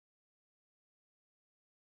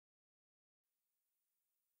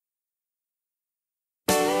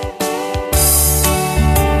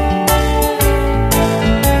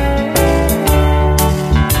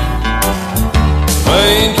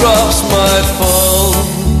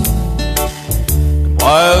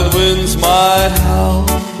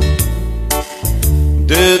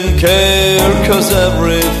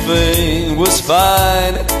everything was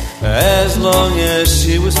fine as long as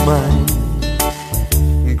she was mine.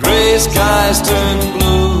 Gray skies turned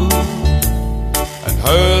blue and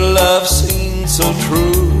her love seemed so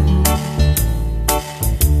true.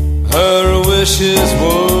 Her wishes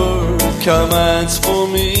were commands for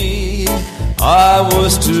me. I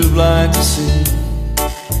was too blind to see.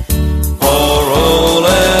 For all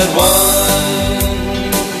at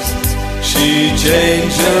once she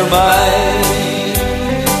changed her mind.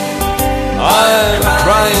 I'm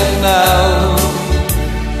crying now.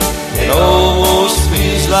 It almost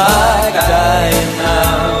feels like dying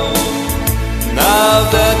now. Now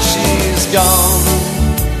that she's gone,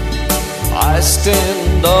 I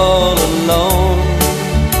stand all alone.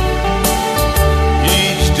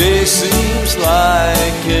 Each day seems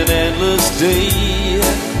like an endless day.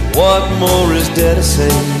 What more is there to say?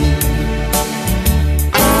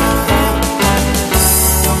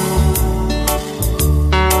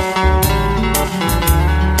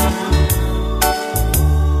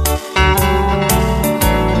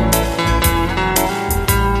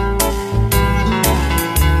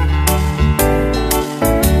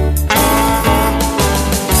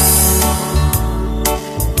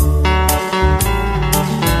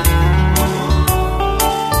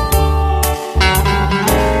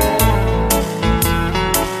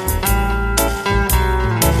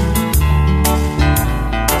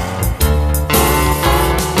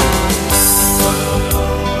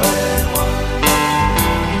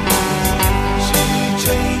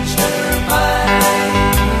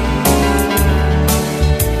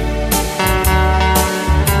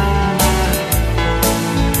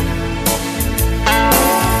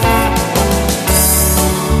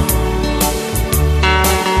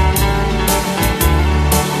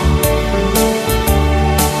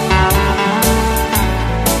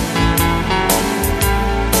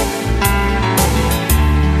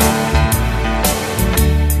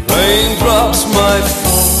 Raindrops might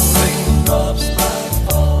fall,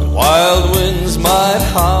 and wild winds might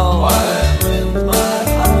howl.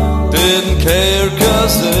 Didn't care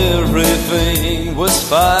 'cause everything was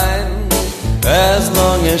fine as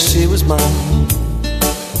long as she was mine.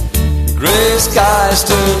 Gray skies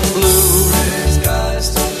turned blue,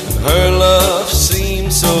 and her love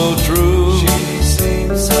seemed so true.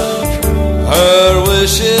 Her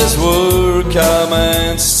wishes were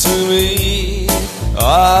commands to me.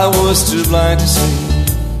 I was too blind to see.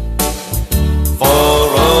 For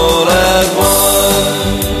all at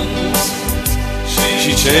once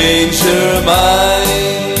she changed her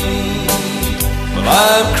mind. But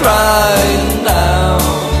I'm crying now.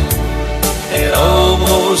 It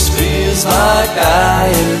almost feels like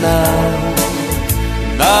dying now.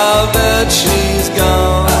 Now that she's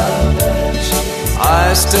gone,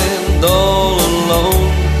 I stand all alone.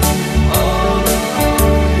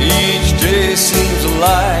 Each day seems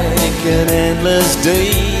like an endless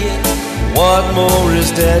day. What more is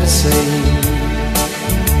there to say?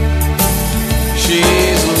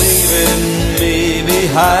 She's leaving me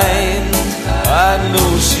behind. I know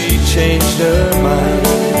she changed her